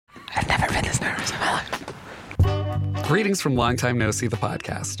years of my life. Greetings from Long Time No See, the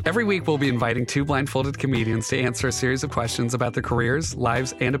podcast. Every week, we'll be inviting two blindfolded comedians to answer a series of questions about their careers,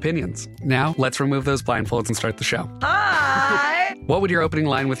 lives, and opinions. Now, let's remove those blindfolds and start the show. Hi! What would your opening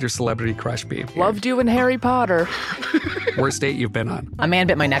line with your celebrity crush be? Loved you in Harry Potter. Worst date you've been on? A man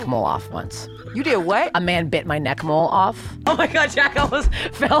bit my neck mole off once. You did what? A man bit my neck mole off. Oh my God, Jack almost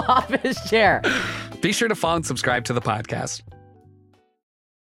fell off his chair. Be sure to follow and subscribe to the podcast.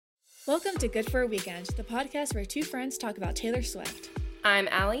 Welcome to Good for a Weekend, the podcast where two friends talk about Taylor Swift. I'm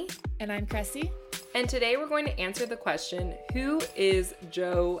Allie. And I'm Cressy. And today we're going to answer the question, who is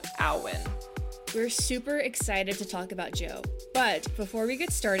Joe Alwyn? We're super excited to talk about Joe. But before we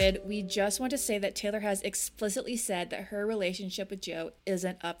get started, we just want to say that Taylor has explicitly said that her relationship with Joe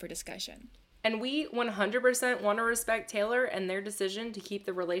isn't up for discussion. And we 100% want to respect Taylor and their decision to keep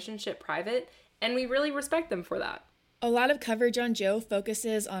the relationship private, and we really respect them for that. A lot of coverage on Joe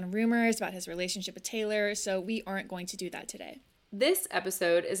focuses on rumors about his relationship with Taylor, so we aren't going to do that today. This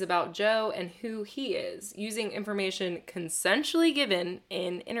episode is about Joe and who he is, using information consensually given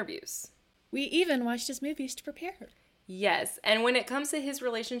in interviews. We even watched his movies to prepare. Yes, and when it comes to his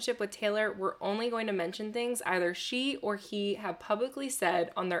relationship with Taylor, we're only going to mention things either she or he have publicly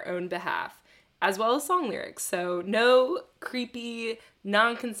said on their own behalf, as well as song lyrics. So no creepy,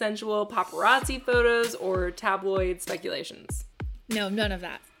 non-consensual paparazzi photos or tabloid speculations. No, none of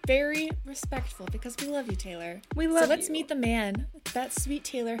that. Very respectful because we love you, Taylor. We love you. So let's meet the man that sweet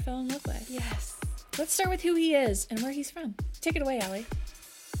Taylor fell in love with. Yes. Let's start with who he is and where he's from. Take it away, Allie.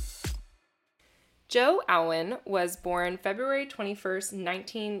 Joe Alwyn was born February 21st,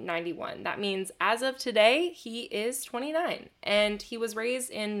 1991. That means as of today, he is 29, and he was raised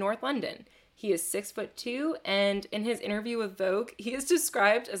in North London. He is 6'2", and in his interview with Vogue, he is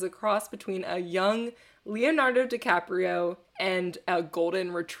described as a cross between a young Leonardo DiCaprio and a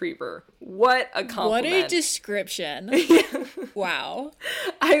golden retriever. What a compliment. What a description. Wow.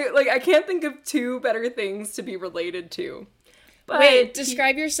 I can't think of two better things to be related to. But wait,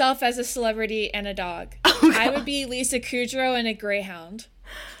 describe yourself as a celebrity and a dog. Oh, I would be Lisa Kudrow and a greyhound.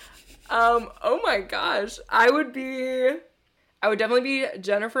 Oh my gosh. I would definitely be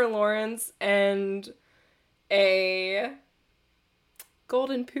Jennifer Lawrence and a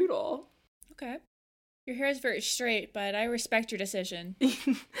golden poodle. Okay. Your hair is very straight, but I respect your decision.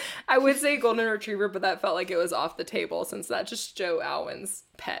 I would say golden retriever, but that felt like it was off the table since that's just Joe Alwyn's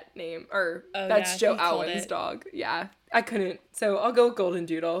pet name. Or that's Joe Alwyn's dog. Yeah, I couldn't. So I'll go with golden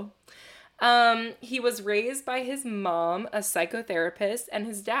doodle. He was raised by his mom, a psychotherapist, and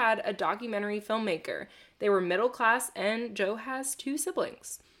his dad, a documentary filmmaker. They were middle class, and Joe has two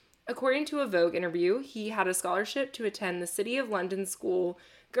siblings. According to a Vogue interview, he had a scholarship to attend the City of London School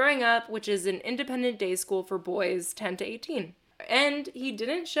growing up, which is an independent day school for boys 10 to 18. And he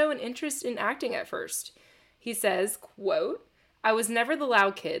didn't show an interest in acting at first. He says, quote, "I was never the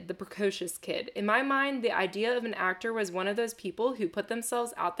loud kid, the precocious kid. In my mind, the idea of an actor was one of those people who put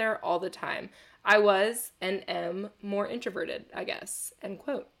themselves out there all the time. I was, and am, more introverted, I guess," end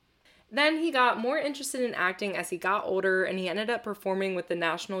quote. Then he got more interested in acting as he got older, and he ended up performing with the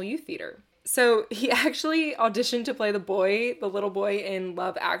National Youth Theater. So he actually auditioned to play the little boy in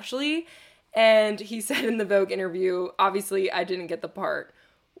Love Actually, and he said in the Vogue interview, obviously I didn't get the part.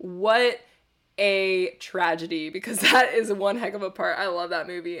 What a tragedy, because that is one heck of a part. I love that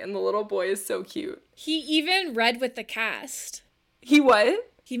movie, and the little boy is so cute. He even read with the cast. He what?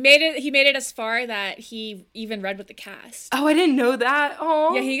 He made it as far that he even read with the cast. Oh, I didn't know that.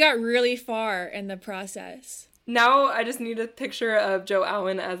 Oh. Yeah, he got really far in the process. Now I just need a picture of Joe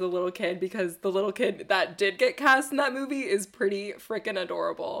Alwyn as a little kid, because the little kid that did get cast in that movie is pretty freaking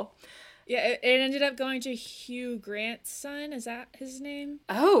adorable. Yeah, it ended up going to Hugh Grant's son. Is that his name?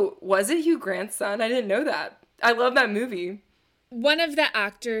 Oh, was it Hugh Grant's son? I didn't know that. I love that movie. One of the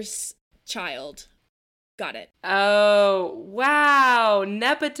actor's child got it. Oh, wow.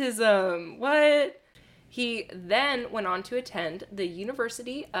 Nepotism. What? He then went on to attend the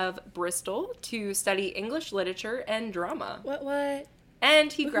University of Bristol to study English literature and drama. What?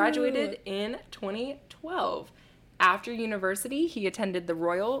 And he graduated in 2012. After university, he attended the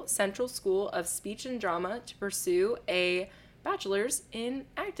Royal Central School of Speech and Drama to pursue a bachelor's in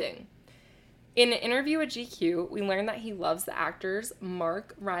acting. In an interview with GQ, we learned that he loves the actors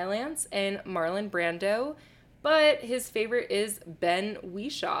Mark Rylance and Marlon Brando, but his favorite is Ben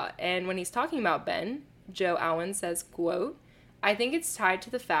Whishaw. And when he's talking about Ben, Joe Alwyn says, quote, "I think it's tied to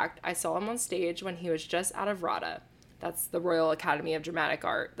the fact I saw him on stage when he was just out of RADA." That's the Royal Academy of Dramatic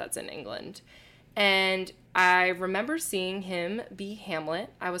Art that's in England. And I remember seeing him be Hamlet.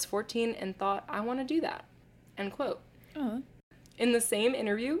 I was 14 and thought, I want to do that. End quote. Uh-huh. In the same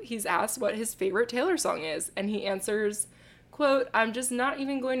interview, he's asked what his favorite Taylor song is, and he answers, quote, "I'm just not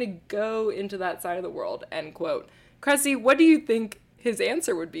even going to go into that side of the world," end quote. Cressy, what do you think his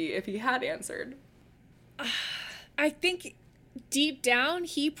answer would be if he had answered? I think deep down,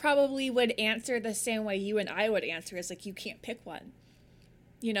 he probably would answer the same way you and I would answer. It's like, you can't pick one,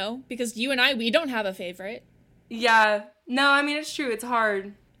 you know? Because you and I, we don't have a favorite. Yeah. No, I mean, it's true. It's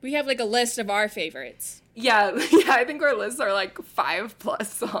hard. We have like a list of our favorites. Yeah, I think our lists are like 5+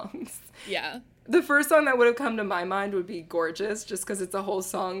 songs. Yeah. The first song that would have come to my mind would be Gorgeous, just because it's a whole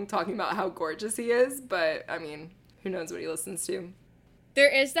song talking about how gorgeous he is. But, I mean, who knows what he listens to. There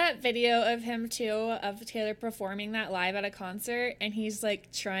is that video of him, too, of Taylor performing that live at a concert, and he's,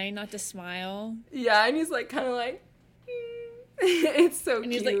 like, trying not to smile. Yeah, and he's, like, kind of like, It's so cute.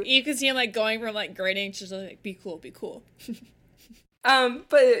 And he's, like, you can see him, like, going from, like, grinning to just, like, be cool, be cool.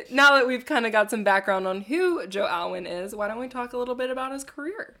 But now that we've kind of got some background on who Joe Alwyn is, why don't we talk a little bit about his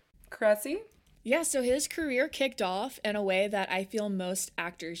career? Cressy? Yeah, so his career kicked off in a way that I feel most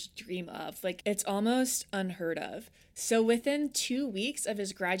actors dream of. Like, it's almost unheard of. So within 2 weeks of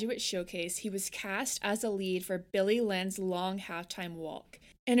his graduate showcase, he was cast as a lead for Billy Lynn's Long Halftime Walk.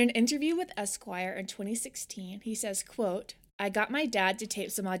 In an interview with Esquire in 2016, he says, quote, "I got my dad to tape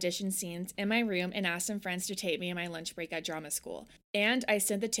some audition scenes in my room and asked some friends to tape me in my lunch break at drama school. And I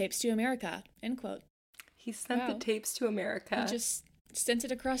sent the tapes to America," end quote. He sent the tapes to America. He just sent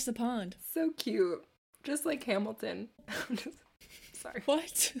it across the pond. So cute. Just like Hamilton. Sorry.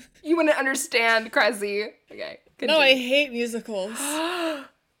 What? You wouldn't understand, Cressy. Okay. Continue. No, I hate musicals.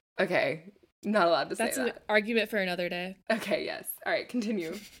 Okay. Not allowed to say that. That's an argument for another day. Okay, yes. All right,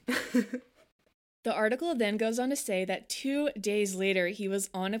 continue. The article then goes on to say that 2 days later, he was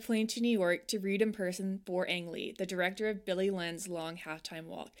on a plane to New York to read in person for Ang Lee, the director of Billy Lynn's Long Halftime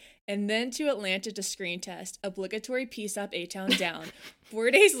Walk, and then to Atlanta to screen test obligatory Peace Up, A-Town Down. 4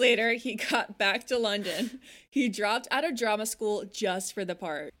 days later, he got back to London. He dropped out of drama school just for the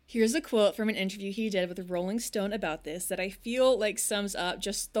part. Here's a quote from an interview he did with Rolling Stone about this that I feel like sums up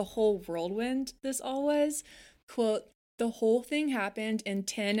just the whole whirlwind this all was. Quote, "The whole thing happened in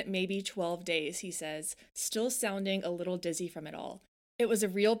 10, maybe 12 days, he says, still sounding a little dizzy from it all. It was a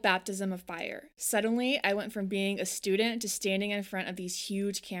real baptism of fire. Suddenly, I went from being a student to standing in front of these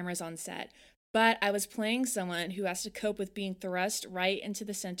huge cameras on set. But I was playing someone who has to cope with being thrust right into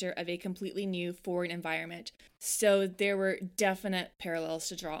the center of a completely new foreign environment. So there were definite parallels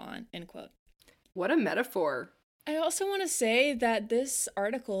to draw on," end quote. What a metaphor. I also want to say that this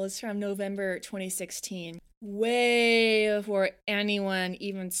article is from November 2016. Way before anyone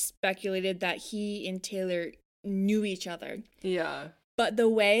even speculated that he and Taylor knew each other. Yeah. But the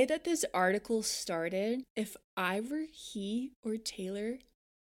way that this article started, if I were he or Taylor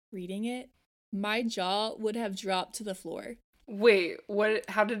reading it, my jaw would have dropped to the floor. Wait, what?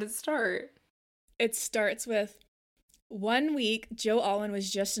 How did it start? It starts with, "1 week, Joe Alwyn was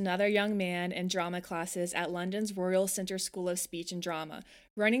just another young man in drama classes at London's Royal Centre School of Speech and Drama,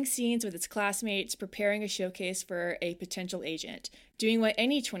 running scenes with his classmates, preparing a showcase for a potential agent, doing what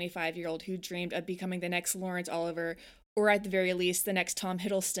any 25-year-old who dreamed of becoming the next Lawrence Oliver, or at the very least, the next Tom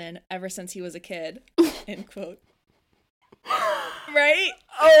Hiddleston, ever since he was a kid," end quote. Right?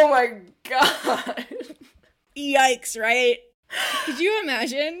 Oh my god. Yikes, right? Could you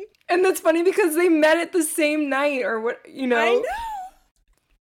imagine? And that's funny because they met it the same night or what, you know? I know.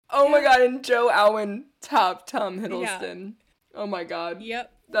 Oh my god, and Joe Alwyn topped Tom Hiddleston. Yeah. Oh my god.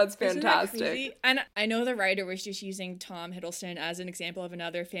 Yep. That's fantastic. Isn't that crazy? And I know the writer was just using Tom Hiddleston as an example of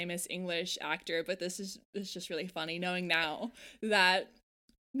another famous English actor, but this is just really funny knowing now that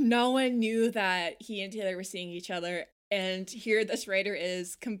no one knew that he and Taylor were seeing each other, and here this writer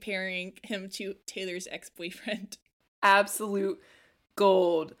is comparing him to Taylor's ex-boyfriend. Absolute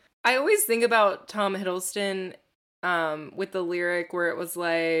gold. I always think about Tom Hiddleston with the lyric where it was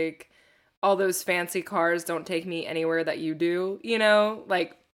like, "All those fancy cars don't take me anywhere that you do," you know?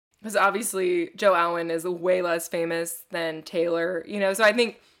 Like, because obviously Joe Alwyn is way less famous than Taylor, you know? So I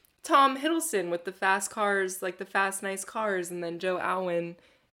think Tom Hiddleston with the fast cars, like the fast, nice cars, and then Joe Alwyn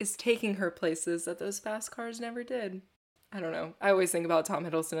is taking her places that those fast cars never did. I don't know. I always think about Tom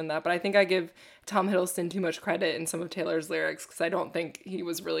Hiddleston in that, but I think I give Tom Hiddleston too much credit in some of Taylor's lyrics because I don't think he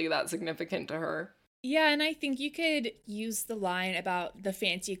was really that significant to her. Yeah, and I think you could use the line about the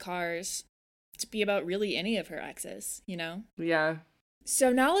fancy cars to be about really any of her exes, you know? Yeah.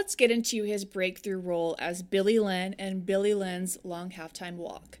 So now let's get into his breakthrough role as Billy Lynn and Billy Lynn's Long Halftime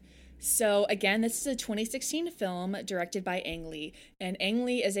Walk. So again, this is a 2016 film directed by Ang Lee, and Ang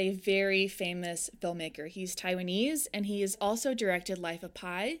Lee is a very famous filmmaker. He's Taiwanese, and he has also directed Life of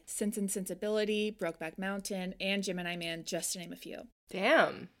Pi, Sense and Sensibility, Brokeback Mountain, and Gemini Man, just to name a few.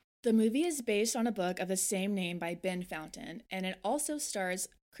 Damn. The movie is based on a book of the same name by Ben Fountain, and it also stars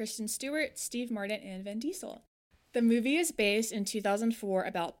Kristen Stewart, Steve Martin, and Vin Diesel. The movie is based in 2004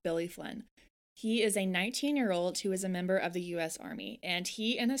 about Billy Flynn. He is a 19-year-old who is a member of the U.S. Army, and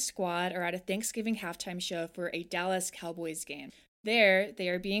he and his squad are at a Thanksgiving halftime show for a Dallas Cowboys game. There, they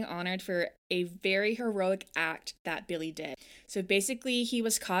are being honored for a very heroic act that Billy did. So basically, he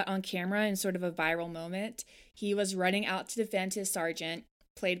was caught on camera in sort of a viral moment. He was running out to defend his sergeant,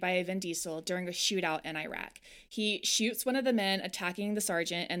 played by Vin Diesel, during a shootout in Iraq. He shoots one of the men attacking the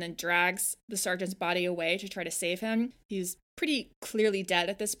sergeant and then drags the sergeant's body away to try to save him. He's pretty clearly dead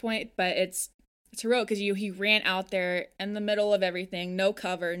at this point, but it's heroic because he ran out there in the middle of everything, no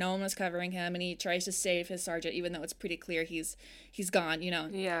cover, no one was covering him, and he tries to save his sergeant, even though it's pretty clear he's gone,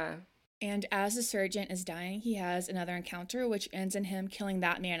 Yeah. And as the sergeant is dying, he has another encounter, which ends in him killing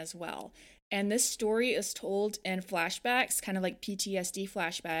that man as well. And this story is told in flashbacks, kind of like PTSD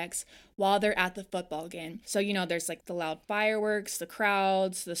flashbacks, while they're at the football game. So, there's like the loud fireworks, the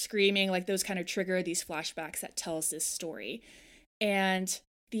crowds, the screaming, like those kind of trigger these flashbacks that tells this story. And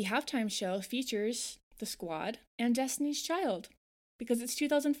the halftime show features the squad and Destiny's Child because it's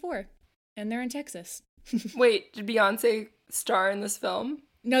 2004 and they're in Texas. Wait, did Beyonce star in this film?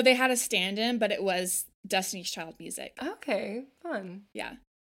 No, they had a stand-in, but it was Destiny's Child music. Okay, fun. Yeah.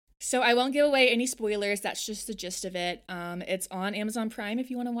 So I won't give away any spoilers. That's just the gist of it. It's on Amazon Prime if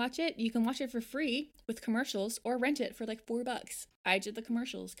you want to watch it. You can watch it for free with commercials or rent it for like $4. I did the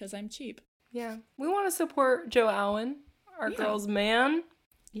commercials because I'm cheap. Yeah. We want to support Joe Alwyn, our girl's man.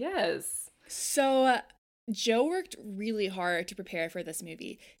 Yes. So Joe worked really hard to prepare for this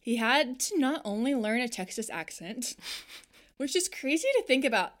movie. He had to not only learn a Texas accent, which is crazy to think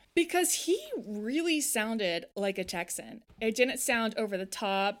about because he really sounded like a Texan. It didn't sound over the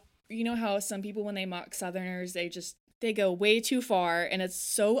top. You know how some people, when they mock Southerners, they go way too far and it's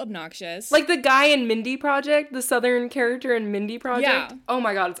so obnoxious. Like the guy in Mindy Project, the Southern character in Mindy Project. Yeah. Oh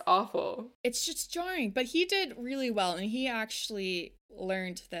my God, it's awful. It's just jarring, but he did really well and he actually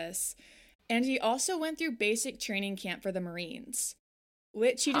learned this. And he also went through basic training camp for the Marines,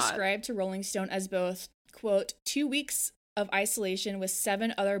 which he described to Rolling Stone as both, quote, 2 weeks of isolation with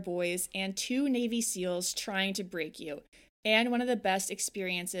 7 other boys and 2 Navy SEALs trying to break you, and one of the best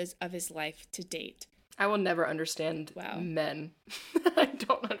experiences of his life to date. I will never understand men. I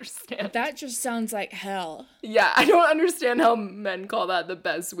don't understand. That just sounds like hell. Yeah, I don't understand how men call that the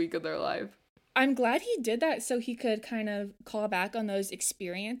best week of their life. I'm glad he did that so he could kind of call back on those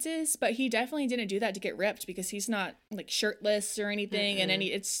experiences, but he definitely didn't do that to get ripped because he's not like shirtless or anything, and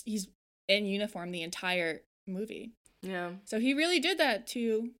he's in uniform the entire movie. Yeah. So he really did that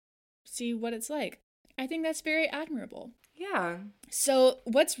to see what it's like. I think that's very admirable. Yeah. So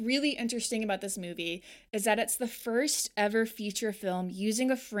what's really interesting about this movie is that it's the first ever feature film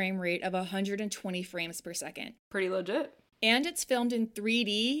using a frame rate of 120 frames per second. Pretty legit. And it's filmed in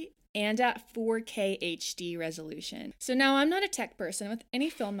 3D and at 4K HD resolution. So now I'm not a tech person with any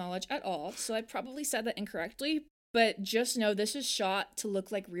film knowledge at all, so I probably said that incorrectly, but just know this is shot to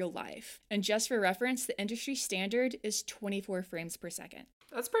look like real life. And just for reference, the industry standard is 24 frames per second.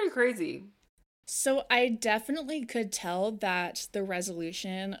 That's pretty crazy. So I definitely could tell that the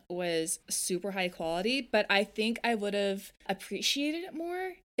resolution was super high quality, but I think I would have appreciated it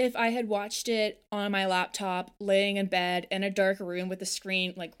more if I had watched it on my laptop, laying in bed in a dark room with the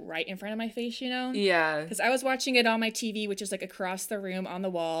screen like right in front of my face, Yeah. Because I was watching it on my TV, which is like across the room on the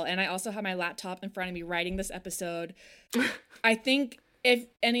wall, and I also have my laptop in front of me writing this episode. I think if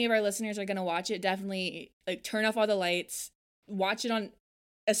any of our listeners are going to watch it, definitely like turn off all the lights, watch it on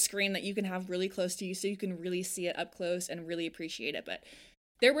a screen that you can have really close to you so you can really see it up close and really appreciate it. But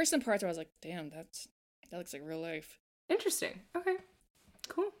there were some parts where I was like, damn, that looks like real life. Interesting. Okay.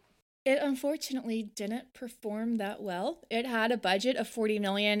 Cool. It unfortunately didn't perform that well. It had a budget of $40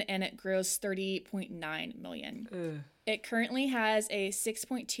 million and it grossed $30.9 million. Ugh. It currently has a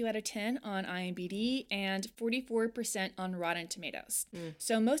 6.2 out of 10 on IMDb and 44% on Rotten Tomatoes.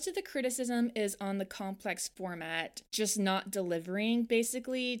 So most of the criticism is on the complex format, just not delivering,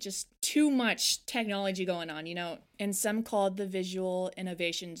 basically, just too much technology going on, and some called the visual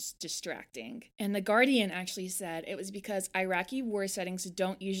innovations distracting. And The Guardian actually said it was because Iraqi war settings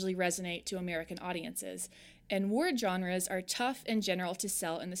don't usually resonate to American audiences. and war genres are tough in general to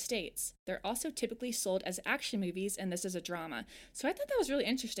sell in the States. They're also typically sold as action movies, and this is a drama. So I thought that was really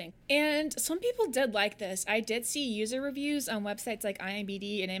interesting. And some people did like this. I did see user reviews on websites like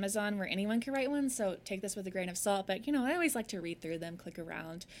IMDb and Amazon where anyone can write one, so take this with a grain of salt. But, I always like to read through them, click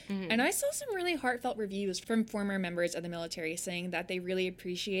around. Mm-hmm. And I saw some really heartfelt reviews from former members of the military saying that they really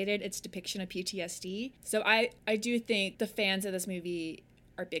appreciated its depiction of PTSD. So I do think the fans of this movie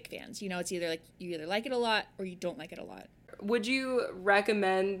are big fans. It's either like you either like it a lot or you don't like it a lot. Would you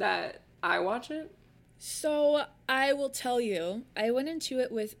recommend that I watch it? So I will tell you, I went into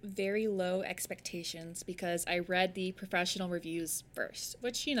it with very low expectations because I read the professional reviews first,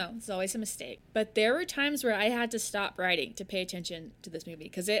 which, is always a mistake. But there were times where I had to stop writing to pay attention to this movie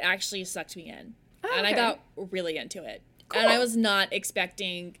because it actually sucked me in. Oh, and I got really into it. Cool. And I was not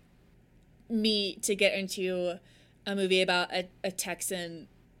expecting me to get into a movie about a Texan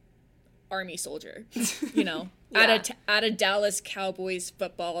army soldier, yeah. at a Dallas Cowboys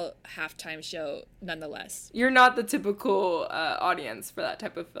football halftime show, nonetheless. You're not the typical audience for that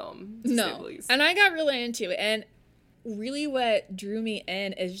type of film, to say the least. And I got really into it, and really what drew me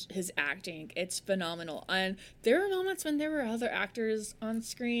in is his acting. It's phenomenal. And there were moments when there were other actors on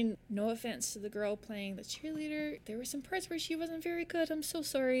screen. No offense to the girl playing the cheerleader. There were some parts where she wasn't very good. I'm so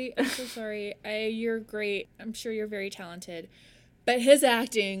sorry. You're great. I'm sure you're very talented. But his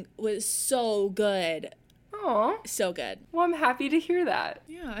acting was so good. Aw. So good. Well, I'm happy to hear that.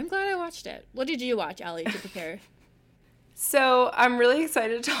 Yeah, I'm glad I watched it. What did you watch, Allie, to prepare? So I'm really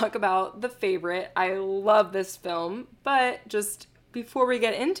excited to talk about The Favorite. I love this film, but just before we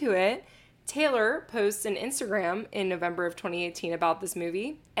get into it, Taylor posted an Instagram in November of 2018 about this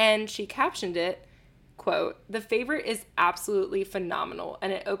movie, and she captioned it, quote, "The Favorite is absolutely phenomenal,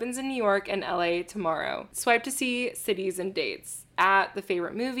 and it opens in New York and LA tomorrow. Swipe to see cities and dates. At The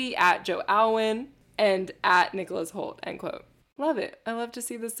Favorite Movie, at Joe Alwyn, and at Nicholas Hoult," end quote. Love it. I love to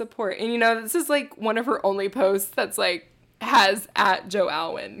see the support. And, this is, one of her only posts that's, has at Joe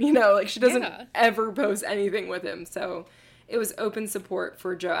Alwyn, she doesn't ever post anything with him. So it was open support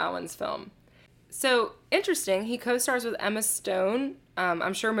for Joe Alwyn's film. So interesting, he co-stars with Emma Stone.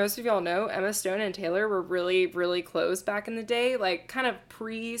 I'm sure most of y'all know Emma Stone and Taylor were really, really close back in the day, kind of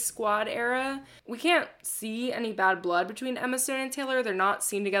pre-Squad era. We can't see any bad blood between Emma Stone and Taylor. They're not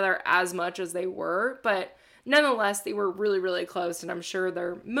seen together as much as they were, but nonetheless, they were really, really close, and I'm sure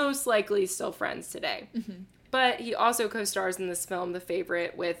they're most likely still friends today. Mm-hmm. But he also co-stars in this film, The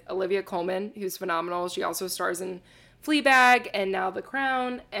Favorite, with Olivia Colman, who's phenomenal. She also stars in Fleabag and now The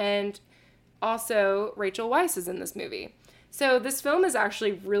Crown, and also Rachel Weisz is in this movie. So this film is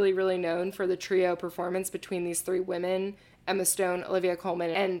actually really, really known for the trio performance between these three women, Emma Stone, Olivia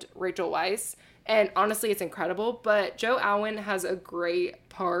Colman, and Rachel Weisz. And honestly, it's incredible, but Joe Alwyn has a great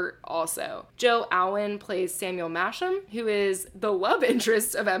part also. Joe Alwyn plays Samuel Masham, who is the love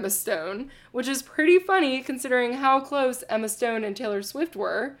interest of Emma Stone, which is pretty funny considering how close Emma Stone and Taylor Swift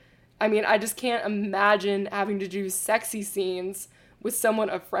were. I mean, I just can't imagine having to do sexy scenes with someone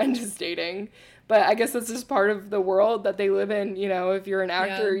a friend is dating. But I guess that's just part of the world that they live in. If you're an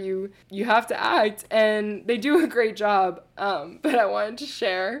actor, you have to act, and they do a great job. But I wanted to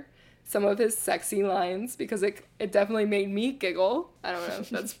share some of his sexy lines because it definitely made me giggle. I don't know,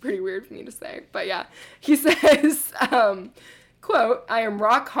 that's pretty weird for me to say. But yeah, he says, quote, "I am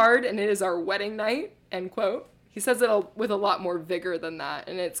rock hard and it is our wedding night," end quote. He says it with a lot more vigor than that,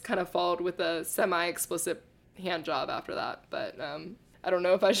 and it's kind of followed with a semi-explicit hand job after that. But I don't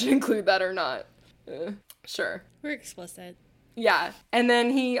know if I should include that or not. Sure. We're explicit. Yeah. And then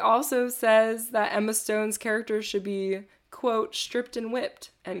he also says that Emma Stone's character should be, quote, "stripped and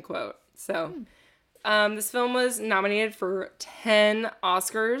whipped," end quote. So this film was nominated for 10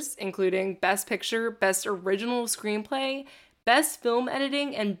 Oscars, including Best Picture, Best Original Screenplay, Best Film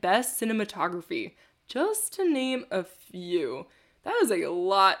Editing, and Best Cinematography, just to name a few. That is a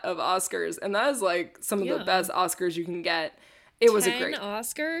lot of Oscars, and that is some of the best Oscars you can get. It was a great 10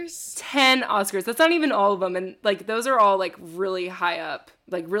 Oscars? 10 Oscars. That's not even all of them. And those are all really high up,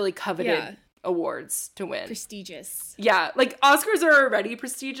 really coveted awards to win. Prestigious. Yeah. Oscars are already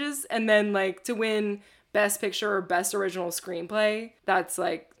prestigious. And then to win Best Picture or Best Original Screenplay, that's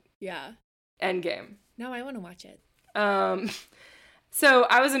endgame. Now I want to watch it. So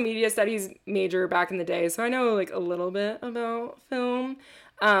I was a media studies major back in the day. So I know a little bit about film.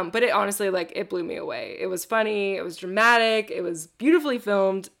 But it honestly, it blew me away. It was funny, it was dramatic, it was beautifully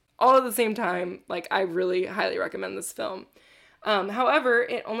filmed, all at the same time. I really highly recommend this film. However,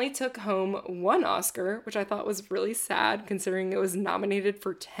 it only took home 1 Oscar, which I thought was really sad considering it was nominated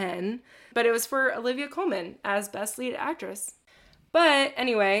for 10. But it was for Olivia Colman as Best Lead Actress. But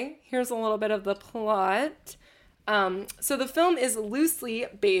anyway, here's a little bit of the plot. So the film is loosely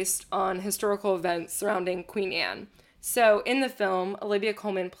based on historical events surrounding Queen Anne. So in the film, Olivia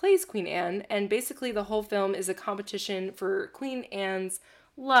Colman plays Queen Anne, and basically the whole film is a competition for Queen Anne's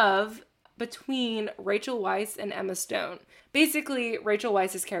love between Rachel Weisz and Emma Stone. Basically, Rachel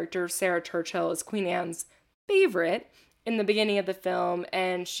Weisz's character, Sarah Churchill, is Queen Anne's favorite in the beginning of the film,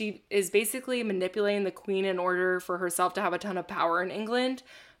 and she is basically manipulating the queen in order for herself to have a ton of power in England.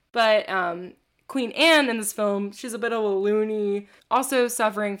 But Queen Anne in this film, she's a bit of a loony, also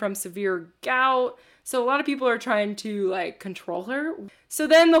suffering from severe gout. So a lot of people are trying to like control her. So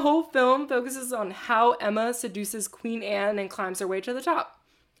then the whole film focuses on how Emma seduces Queen Anne and climbs her way to the top.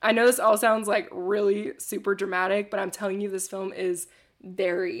 I know this all sounds like really super dramatic, but I'm telling you this film is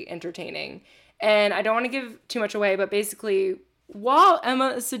very entertaining. And I don't want to give too much away, but basically while Emma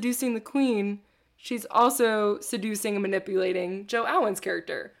is seducing the queen, she's also seducing and manipulating Joe Alwyn's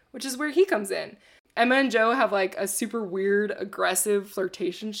character, which is where he comes in. Emma and Joe have like a super weird, aggressive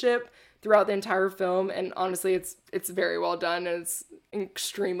flirtationship throughout the entire film, and honestly, it's very well done, and it's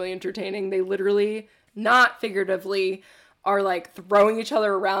extremely entertaining. They literally, not figuratively, are like throwing each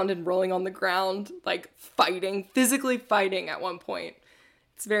other around and rolling on the ground, like fighting, physically fighting at one point.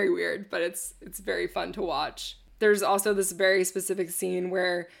 It's very weird, but it's very fun to watch. There's also this very specific scene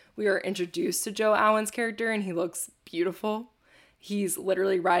where we are introduced to Joe Alwyn's character, and he looks beautiful. He's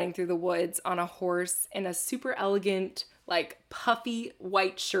literally riding through the woods on a horse in a super elegant, like puffy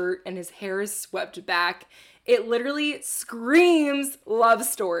white shirt, and his hair is swept back. It literally screams love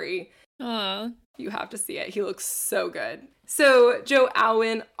story. Aww. You have to see it. He looks so good. So Joe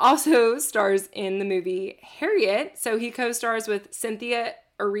Alwyn also stars in the movie Harriet. So he co-stars with Cynthia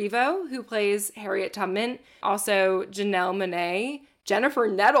Erivo, who plays Harriet Tubman. Also Janelle Monáe. Jennifer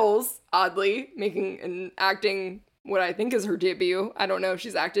Nettles, oddly, making and acting what I think is her debut. I don't know if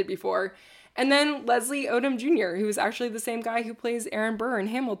she's acted before. And then Leslie Odom Jr., who is actually the same guy who plays Aaron Burr in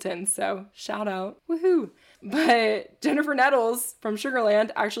Hamilton. So shout out. Woohoo. But Jennifer Nettles from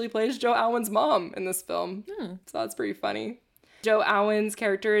Sugarland actually plays Joe Alwyn's mom in this film. So that's pretty funny. Joe Alwyn's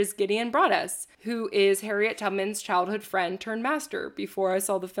character is Gideon Broaddus, who is Harriet Tubman's childhood friend turned master. Before I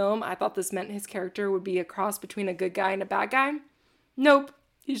saw the film, I thought this meant his character would be a cross between a good guy and a bad guy. Nope.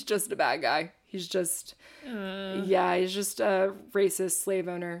 He's just a bad guy. He's just, he's just a racist slave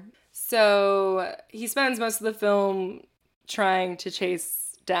owner. So he spends most of the film trying to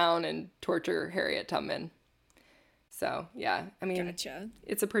chase down and torture Harriet Tubman. So, yeah, I mean, Gotcha.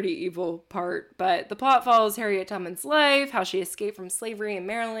 It's a pretty evil part, but the plot follows Harriet Tubman's life, how she escaped from slavery in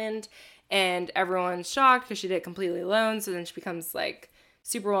Maryland, and everyone's shocked because she did it completely alone. So then she becomes like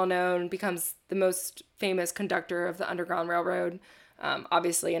super well known, becomes the most famous conductor of the Underground Railroad.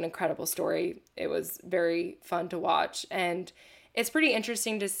 Obviously an incredible story. It was very fun to watch, and it's pretty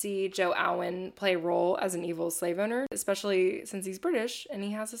interesting to see Joe Alwyn play a role as an evil slave owner, especially since he's British and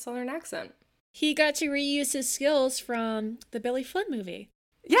he has a Southern accent. He got to reuse his skills from the Billy Flynn movie.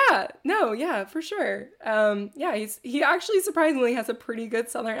 Yeah, for sure. He actually surprisingly has a pretty good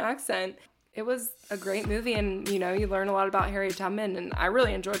Southern accent. It was a great movie, and you learn a lot about Harriet Tubman, and I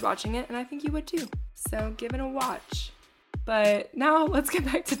really enjoyed watching it, and I think you would too. So give it a watch. But now let's get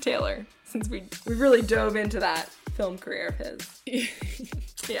back to Taylor, since we really dove into that film career of his.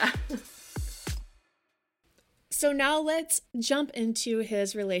 Yeah. So now let's jump into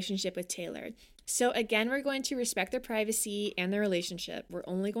his relationship with Taylor. So again, we're going to respect their privacy and their relationship. We're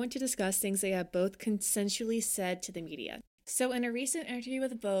only going to discuss things they have both consensually said to the media. So in a recent interview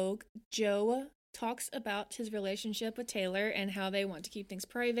with Vogue, Joe talks about his relationship with Taylor and how they want to keep things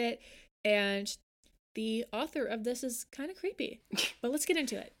private. And the author of this is kind of creepy, but let's get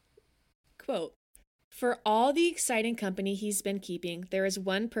into it. Quote, "For all the exciting company he's been keeping, there is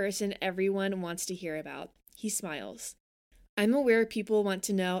one person everyone wants to hear about. He smiles. I'm aware people want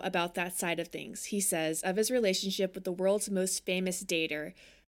to know about that side of things," he says, of his relationship with the world's most famous dater.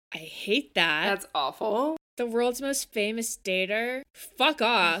 I hate that. That's awful. The world's most famous dater? Fuck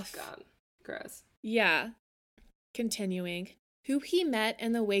off. Oh, God. Gross. Yeah. Continuing. Who he met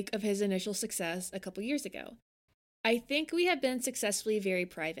in the wake of his initial success a couple years ago. I think we have been successfully very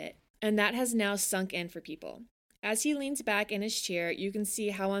private, and that has now sunk in for people. As he leans back in his chair, you can see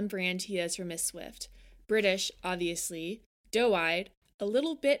how on brand he is for Miss Swift. British, obviously, doe-eyed, a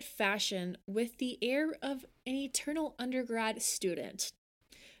little bit fashion, with the air of an eternal undergrad student.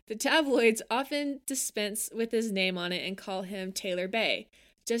 The tabloids often dispense with his name on it and call him Taylor Bay.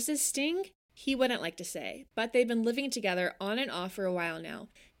 Just as Sting? He wouldn't like to say, but they've been living together on and off for a while now.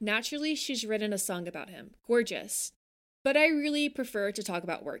 Naturally, she's written a song about him. Gorgeous. But I really prefer to talk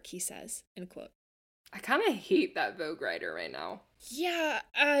about work, he says, end quote. I kind of hate that Vogue writer right now. Yeah,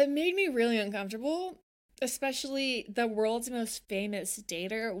 it made me really uncomfortable, especially the world's most famous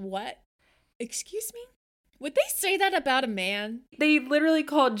dater. What? Excuse me? Would they say that about a man? They literally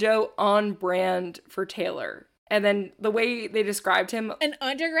called Joe on brand for Taylor. And then the way they described him... An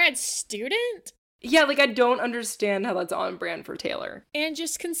undergrad student? Yeah, like, I don't understand how that's on brand for Taylor. And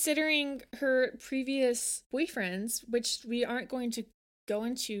just considering her previous boyfriends, which we aren't going to go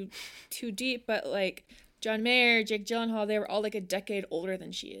into too deep, but, like, John Mayer, Jake Gyllenhaal, they were all, like, a decade older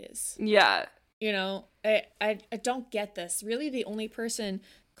than she is. Yeah. You know, I don't get this. Really, the only person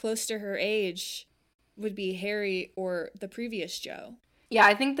close to her age would be Harry or the previous Joe. Yeah,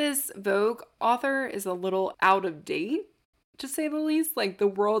 I think this Vogue author is a little out of date, to say the least. Like, the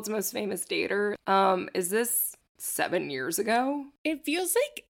world's most famous dater. Is this 7 years ago? It feels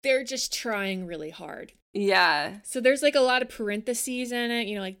like they're just trying really hard. Yeah. So there's like a lot of parentheses in it,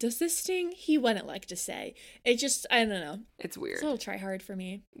 you know, like, does this sting? He wouldn't like to say. It just, I don't know. It's weird. It's a little try hard for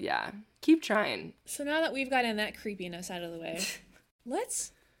me. Yeah. Keep trying. So now that we've gotten that creepiness out of the way,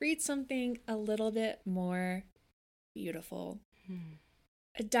 let's read something a little bit more beautiful.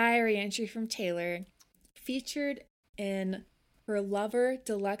 A diary entry from Taylor featured in her Lover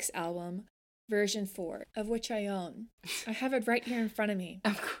Deluxe album, version 4, of which I own. I have it right here in front of me.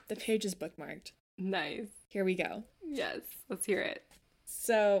 The page is bookmarked. Nice. Here we go. Yes, let's hear it.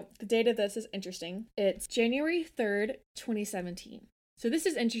 So the date of this is interesting. It's January 3rd, 2017. So this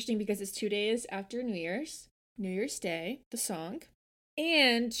is interesting because it's 2 days after New Year's Day, the song.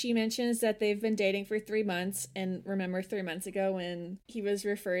 And she mentions that they've been dating for 3 months. And remember 3 months ago when he was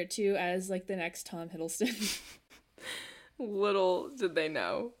referred to as like the next Tom Hiddleston? Little did they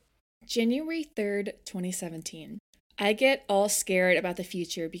know. January 3rd, 2017. I get all scared about the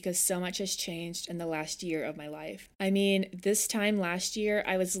future because so much has changed in the last year of my life. I mean, this time last year,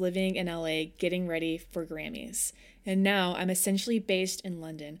 I was living in LA getting ready for Grammys. And now I'm essentially based in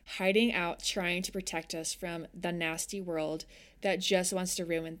London, hiding out trying to protect us from the nasty world that just wants to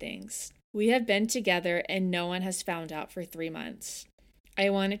ruin things. We have been together and no one has found out for 3 months. I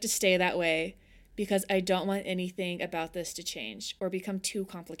want it to stay that way because I don't want anything about this to change or become too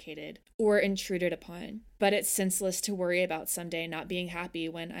complicated or intruded upon. But it's senseless to worry about someday not being happy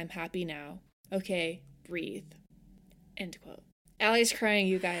when I'm happy now. Okay, breathe. End quote. Allie's crying,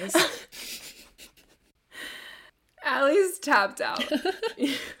 you guys. Allie's tapped out.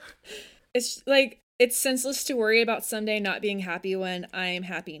 It's like, it's senseless to worry about someday not being happy when I'm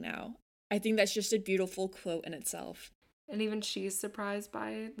happy now. I think that's just a beautiful quote in itself. And even she's surprised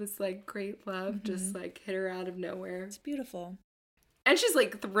by it. This, like, great love just, like, hit her out of nowhere. It's beautiful. And she's,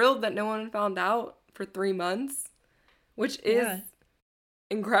 like, thrilled that no one found out for 3 months, which is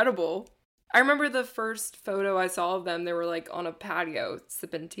incredible. I remember the first photo I saw of them, they were, like, on a patio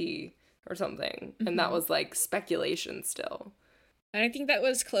sipping tea or something. And that was, like, speculation still. And I think that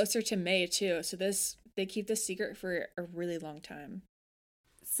was closer to May, too. So they keep this secret for a really long time.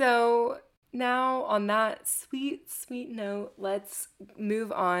 So... now, on that sweet, sweet note, let's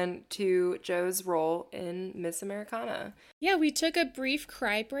move on to Joe's role in Miss Americana. Yeah, we took a brief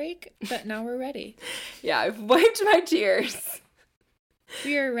cry break, but now we're ready. Yeah, I've wiped my tears.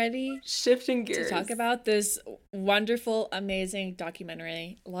 We are ready. Shifting gears. To talk about this wonderful, amazing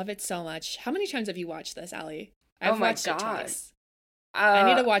documentary. Love it so much. How many times have you watched this, Allie? I've watched it twice. I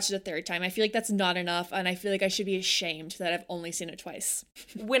need to watch it a third time. I feel like that's not enough, and I feel like I should be ashamed that I've only seen it twice.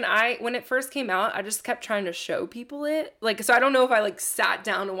 When it first came out, I just kept trying to show people it. Like, so I don't know if I, like, sat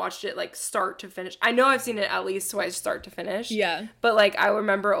down and watched it, like, start to finish. I know I've seen it at least twice start to finish. Yeah. But, like, I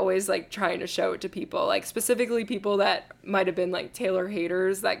remember always, like, trying to show it to people. Like, specifically people that might have been, like, Taylor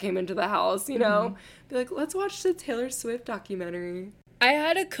haters that came into the house, you know? Be like, let's watch the Taylor Swift documentary. I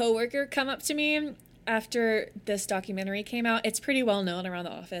had a coworker come up to me after this documentary came out. It's pretty well known around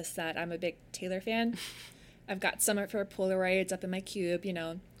the office that I'm a big Taylor fan. I've got some of her Polaroids up in my cube, you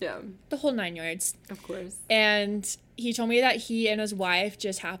know. Yeah. The whole 9 yards. Of course. And he told me that he and his wife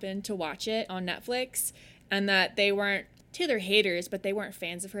just happened to watch it on Netflix and that they weren't Taylor haters, but they weren't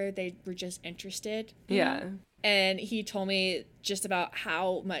fans of her. They were just interested. Yeah. And he told me just about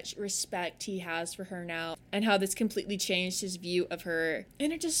how much respect he has for her now and how this completely changed his view of her.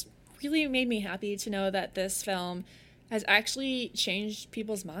 And it just really made me happy to know that this film has actually changed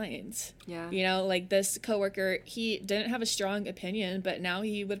people's minds. Yeah. You know, like this coworker, he didn't have a strong opinion, but now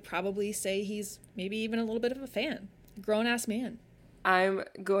he would probably say he's maybe even a little bit of a fan. Grown-ass man. I'm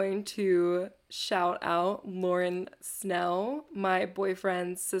going to shout out Lauren Snell, my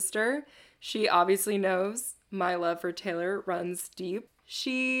boyfriend's sister. She obviously knows my love for Taylor runs deep.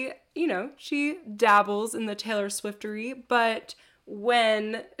 She, you know, she dabbles in the Taylor Swiftery, but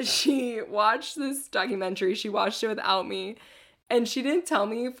when she watched this documentary, she watched it without me, And she didn't tell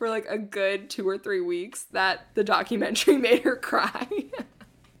me for like a good 2 or 3 weeks that the documentary made her cry.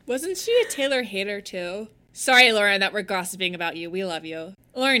 Wasn't she a Taylor hater too? Sorry, Lauren, that we're gossiping about you. We love you.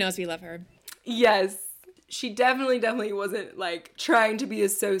 Lauren knows we love her. Yes. She definitely wasn't like trying to be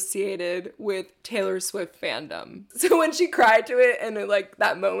associated with Taylor Swift fandom. So when she cried to it and like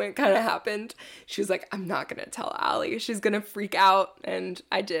that moment kind of happened, she was like, I'm not going to tell Allie. She's going to freak out. And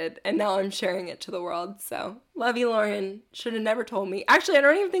I did. And now I'm sharing it to the world. So love you, Lauren. Should have never told me. Actually, I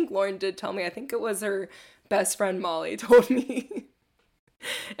don't even think Lauren did tell me. I think it was her best friend Molly told me.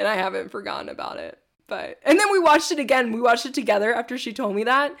 And I haven't forgotten about it. And then we watched it again. We watched it together after she told me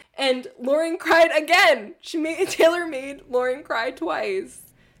that. And Lauren cried again. Taylor made Lauren cry twice.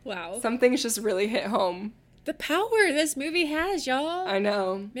 Wow. Some things just really hit home. The power this movie has, y'all. I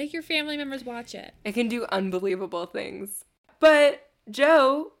know. Make your family members watch it. It can do unbelievable things. But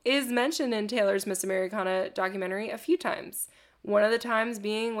Joe is mentioned in Taylor's Miss Americana documentary a few times. One of the times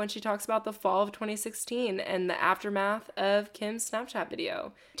being when she talks about the fall of 2016 and the aftermath of Kim's Snapchat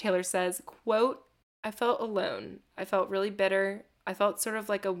video. Taylor says, quote, I felt alone. I felt really bitter. I felt sort of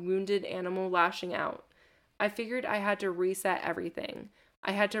like a wounded animal lashing out. I figured I had to reset everything.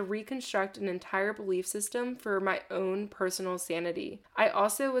 I had to reconstruct an entire belief system for my own personal sanity. I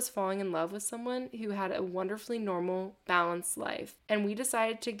also was falling in love with someone who had a wonderfully normal, balanced life. And we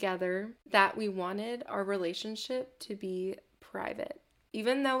decided together that we wanted our relationship to be private.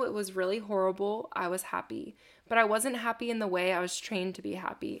 Even though it was really horrible, I was happy. But I wasn't happy in the way I was trained to be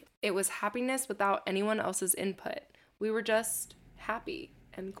happy. It was happiness without anyone else's input. We were just happy,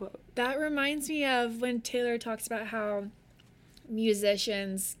 end quote. That reminds me of when Taylor talks about how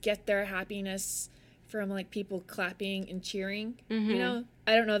musicians get their happiness from like people clapping and cheering. Mm-hmm. You know,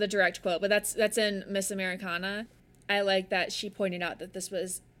 I don't know the direct quote, but that's in Miss Americana. I like that she pointed out that this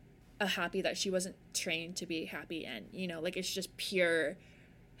was a happy that she wasn't trained to be happy, and you know, like it's just pure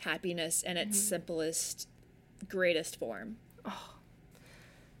happiness in its simplest, greatest form. Oh,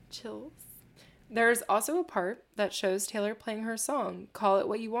 chills. There's also a part that shows Taylor playing her song, Call It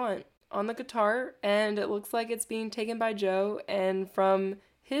What You Want, on the guitar, and it looks like it's being taken by Joe, and from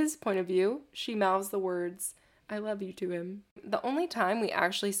his point of view, she mouths the words, I love you to him. The only time we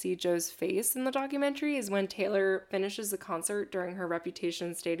actually see Joe's face in the documentary is when Taylor finishes the concert during her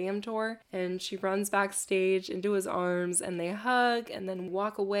Reputation Stadium tour, and she runs backstage into his arms, and they hug and then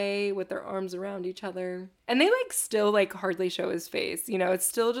walk away with their arms around each other. And they like still like hardly show his face, you know, it's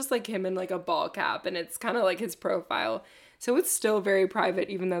still just like him in like a ball cap, and it's kind of like his profile. So it's still very private,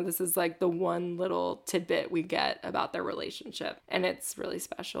 even though this is like the one little tidbit we get about their relationship. And it's really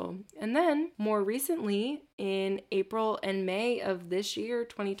special. And then more recently, in April and May of this year,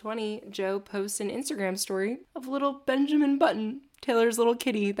 2020, Joe posts an Instagram story of little Benjamin Button, Taylor's little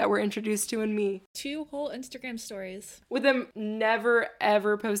kitty that we're introduced to in Me. 2 whole Instagram stories. With them never,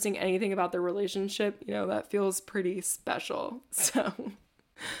 ever posting anything about their relationship, you know, that feels pretty special. So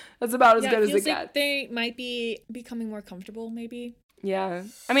that's about as good as it gets. They might be becoming more comfortable, maybe. Yeah.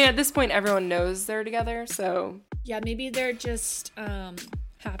 I mean, at this point, everyone knows they're together, so. Yeah, maybe they're just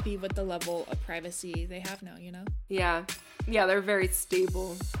happy with the level of privacy they have now, you know? Yeah. Yeah, they're very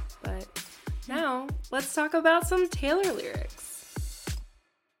stable. But now, let's talk about some Taylor lyrics.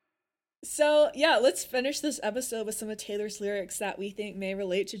 So, yeah, let's finish this episode with some of Taylor's lyrics that we think may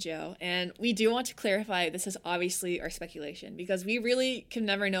relate to Joe. And we do want to clarify this is obviously our speculation, because we really can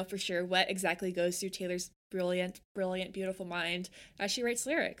never know for sure what exactly goes through Taylor's brilliant, beautiful mind as she writes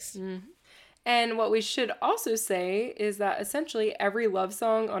lyrics. Mm-hmm. And what we should also say is that essentially every love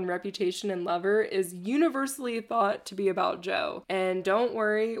song on Reputation and Lover is universally thought to be about Joe. And don't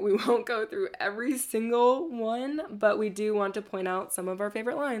worry, we won't go through every single one, but we do want to point out some of our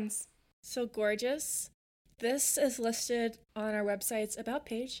favorite lines. So gorgeous. This is listed on our website's About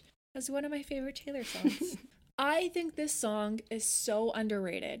page as one of my favorite Taylor songs. I think this song is so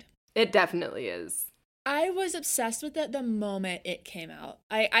underrated. It definitely is. I was obsessed with it the moment it came out.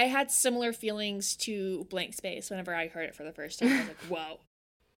 I had similar feelings to Blank Space whenever I heard it for the first time. I was like, whoa,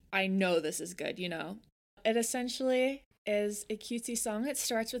 I know this is good, you know? It essentially is a cutesy song. It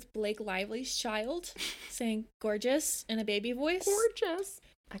starts with Blake Lively's Child saying gorgeous in a baby voice. Gorgeous.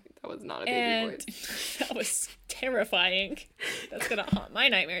 I think that was not a baby voice. That was terrifying. That's gonna haunt my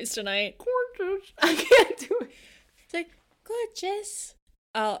nightmares tonight. Gorgeous. I can't do it. It's like, gorgeous.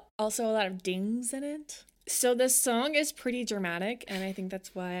 Also a lot of dings in it. So this song is pretty dramatic, and I think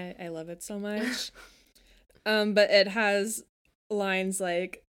that's why I love it so much. But it has lines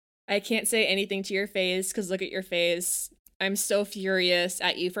like, I can't say anything to your face because look at your face. I'm so furious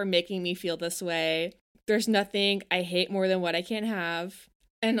at you for making me feel this way. There's nothing I hate more than what I can't have.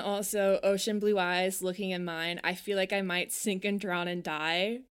 And also, ocean blue eyes looking in mine. I feel like I might sink and drown and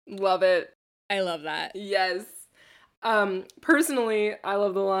die. Love it. I love that. Yes. Personally, I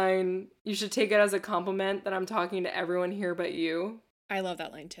love the line, you should take it as a compliment that I'm talking to everyone here but you. I love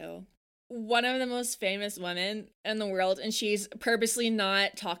that line too. One of the most famous women in the world, and she's purposely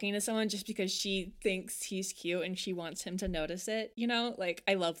not talking to someone just because she thinks he's cute and she wants him to notice it, you know? Like,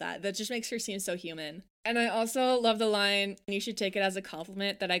 I love that. That just makes her seem so human. And I also love the line, you should take it as a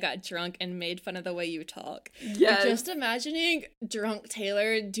compliment that I got drunk and made fun of the way you talk. Yes. Just imagining drunk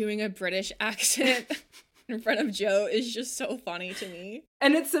Taylor doing a British accent in front of Joe is just so funny to me.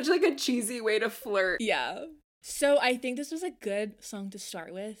 And it's such like a cheesy way to flirt. Yeah. So I think this was a good song to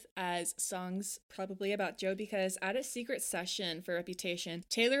start with as songs probably about Joe, because at a secret session for Reputation,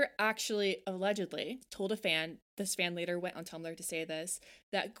 Taylor actually allegedly told a fan, this fan later went on Tumblr to say this,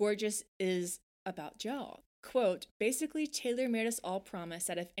 that Gorgeous is about Joe. Quote, basically Taylor made us all promise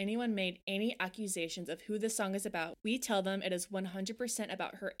that if anyone made any accusations of who this song is about, we tell them it is 100%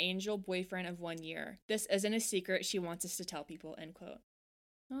 about her angel boyfriend of 1 year. This isn't a secret she wants us to tell people, end quote.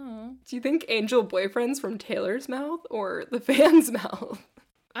 Oh. Do you think angel boyfriend's from Taylor's mouth or the fan's mouth?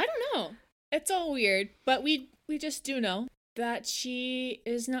 I don't know. It's all weird, but we just do know that she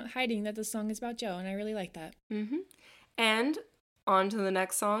is not hiding that the song is about Joe, and I really like that. Mm-hmm. And on to the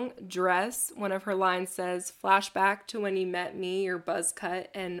next song, Dress. One of her lines says, flashback to when you met me, your buzz cut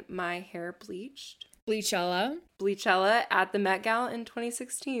and my hair bleached. Bleachella at the Met Gala in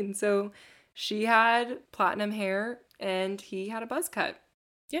 2016. So she had platinum hair and he had a buzz cut.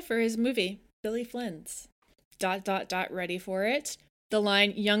 Yeah, for his movie, Billy Flynn's. ... Ready for it. The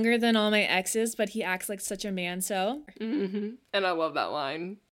line, younger than all my exes, but he acts like such a man, so. Mm-hmm. And I love that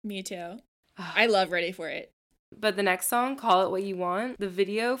line. Me too. I love Ready for It. But the next song, Call It What You Want, the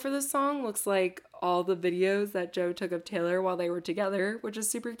video for this song looks like all the videos that Joe took of Taylor while they were together, which is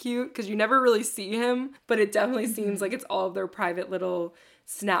super cute because you never really see him, but it definitely seems like it's all of their private little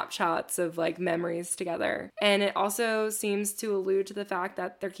snapshots of like memories together. And it also seems to allude to the fact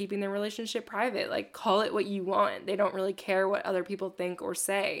that they're keeping their relationship private. Like, call it what you want. They don't really care what other people think or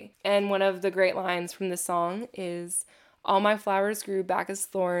say. And one of the great lines from the song is, all my flowers grew back as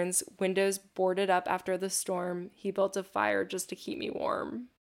thorns, windows boarded up after the storm. He built a fire just to keep me warm.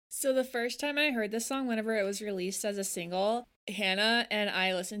 So the first time I heard this song, whenever it was released as a single, Hannah and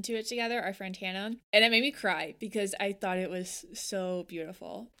I listened to it together, our friend Hannah, and it made me cry because I thought it was so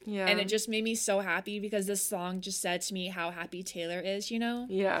beautiful. Yeah. And it just made me so happy because this song just said to me how happy Taylor is, you know?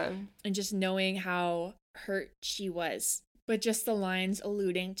 Yeah. And just knowing how hurt she was. But just the lines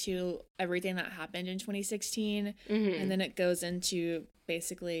alluding to everything that happened in 2016. Mm-hmm. And then it goes into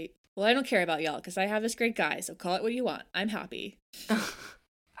basically, well, I don't care about y'all because I have this great guy, so call it what you want. I'm happy.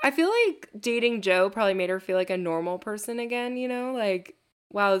 I feel like dating Joe probably made her feel like a normal person again, you know? Like,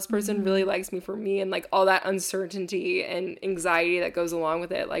 wow, this person really likes me for me, and like all that uncertainty and anxiety that goes along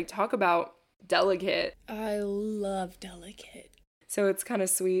with it. Like, talk about delicate. I love delicate. So it's kind of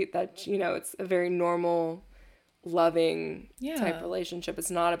sweet that, you know, it's a very normal, loving type relationship. It's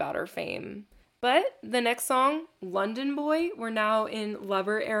not about her fame. But the next song, London Boy, we're now in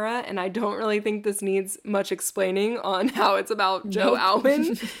Lover era, and I don't really think this needs much explaining on how it's about Joe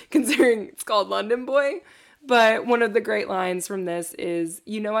Alwyn, considering it's called London Boy. But one of the great lines from this is,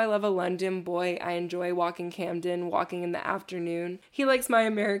 you know I love a London boy. I enjoy walking Camden, walking in the afternoon. He likes my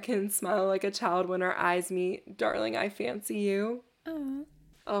American smile like a child when our eyes meet. Darling, I fancy you. Aww.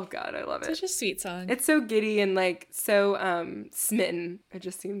 Oh, God, I love it. Such a sweet song. It's so giddy and, like, so smitten. It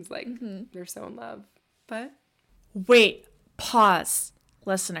just seems like they're so in love. But wait, pause,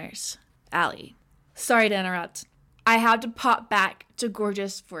 listeners. Allie, sorry to interrupt. I had to pop back to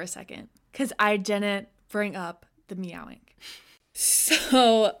Gorgeous for a second because I didn't bring up the meowing.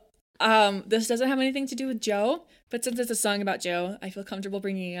 So, this doesn't have anything to do with Joe, but since it's a song about Joe, I feel comfortable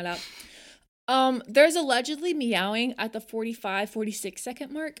bringing it up. There's allegedly meowing at the 46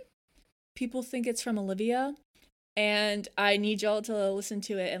 second mark. People think it's from Olivia, and I need y'all to listen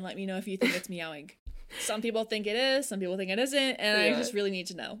to it and let me know if you think it's meowing. Some people think it is, some people think it isn't, and I just really need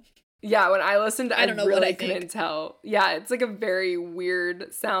to know. Yeah, when I listened, I don't know really couldn't think. tell. Yeah, it's like a very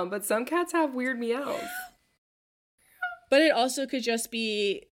weird sound, but some cats have weird meows. But it also could just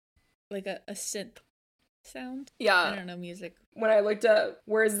be like a synth sound. Yeah. I don't know, music. When I looked up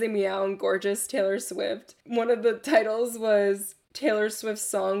Where's the Meow in Gorgeous Taylor Swift, one of the titles was Taylor Swift's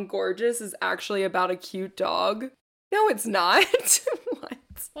song Gorgeous is actually about a cute dog. No, it's not.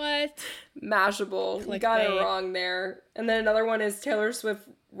 What? Mashable. You got it wrong there. And then another one is Taylor Swift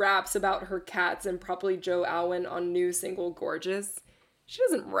raps about her cats and probably Joe Alwyn on new single Gorgeous. She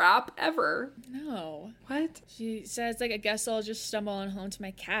doesn't rap ever. No. What? She says, like, I guess I'll just stumble on home to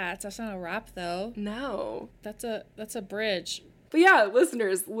my cats. That's not a rap, though. No. That's a bridge. But yeah,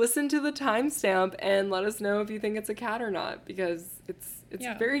 listeners, listen to the timestamp and let us know if you think it's a cat or not, because it's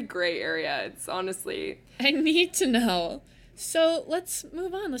a very gray area. It's honestly... I need to know. So let's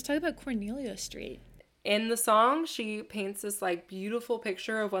move on. Let's talk about Cornelia Street. In the song, she paints this like beautiful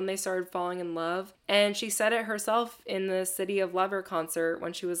picture of when they started falling in love. And she said it herself in the City of Lover concert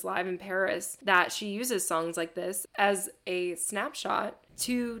when she was live in Paris, that she uses songs like this as a snapshot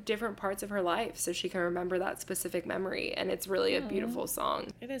to different parts of her life so she can remember that specific memory. And it's really a beautiful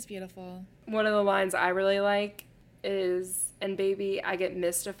song. It is beautiful. One of the lines I really like is, and baby, I get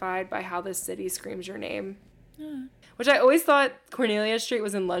mystified by how this city screams your name. Which I always thought Cornelia Street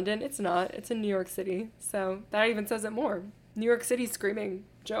was in London. It's not. It's in New York City. So that even says it more. New York City screaming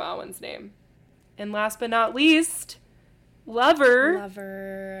Joe Alwyn's name. And last but not least, Lover.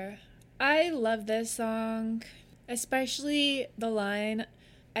 Lover. I love this song, especially the line,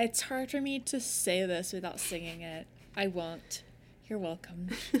 it's hard for me to say this without singing it. I won't. You're welcome.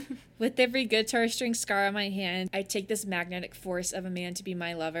 With every guitar string scar on my hand, I take this magnetic force of a man to be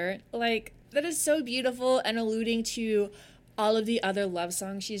my lover. Like, that is so beautiful and alluding to all of the other love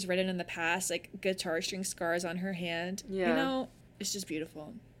songs she's written in the past, like guitar string scars on her hand. Yeah. You know, it's just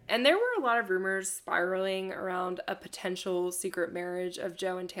beautiful. And there were a lot of rumors spiraling around a potential secret marriage of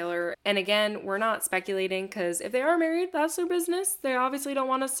Joe and Taylor. And again, we're not speculating because if they are married, that's their business. They obviously don't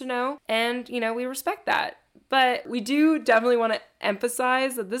want us to know. And, you know, we respect that. But we do definitely want to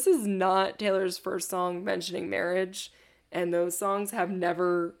emphasize that this is not Taylor's first song mentioning marriage. And those songs have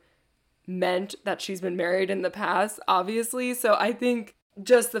never meant that she's been married in the past, obviously. So I think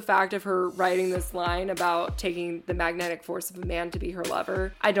just the fact of her writing this line about taking the magnetic force of a man to be her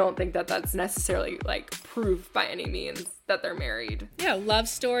lover, I don't think that that's necessarily like proof by any means that they're married. Yeah, love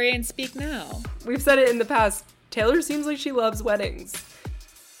story and speak now. We've said it in the past. Taylor seems like she loves weddings.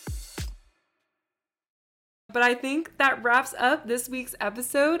 But I think that wraps up this week's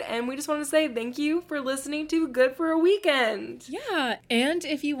episode, and we just want to say thank you for listening to Good for a Weekend. Yeah, and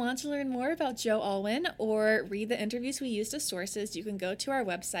if you want to learn more about Joe Alwyn or read the interviews we used as sources, you can go to our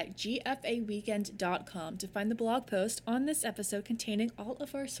website, gfaweekend.com, to find the blog post on this episode containing all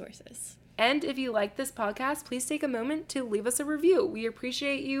of our sources. And if you like this podcast, please take a moment to leave us a review. We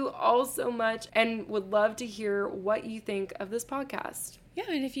appreciate you all so much and would love to hear what you think of this podcast. Yeah,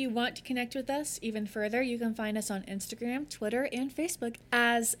 and if you want to connect with us even further, you can find us on Instagram, Twitter, and Facebook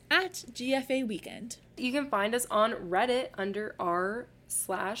as @GFAWeekend. You can find us on Reddit under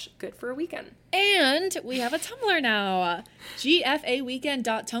r/goodforaweekend. And we have a Tumblr now,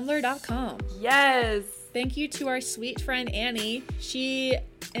 gfaweekend.tumblr.com. Yes! Thank you to our sweet friend Annie. She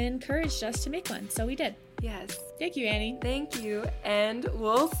encouraged us to make one, so we did. Yes. Thank you, Annie. Thank you, and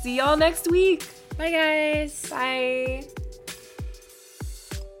we'll see y'all next week. Bye, guys. Bye.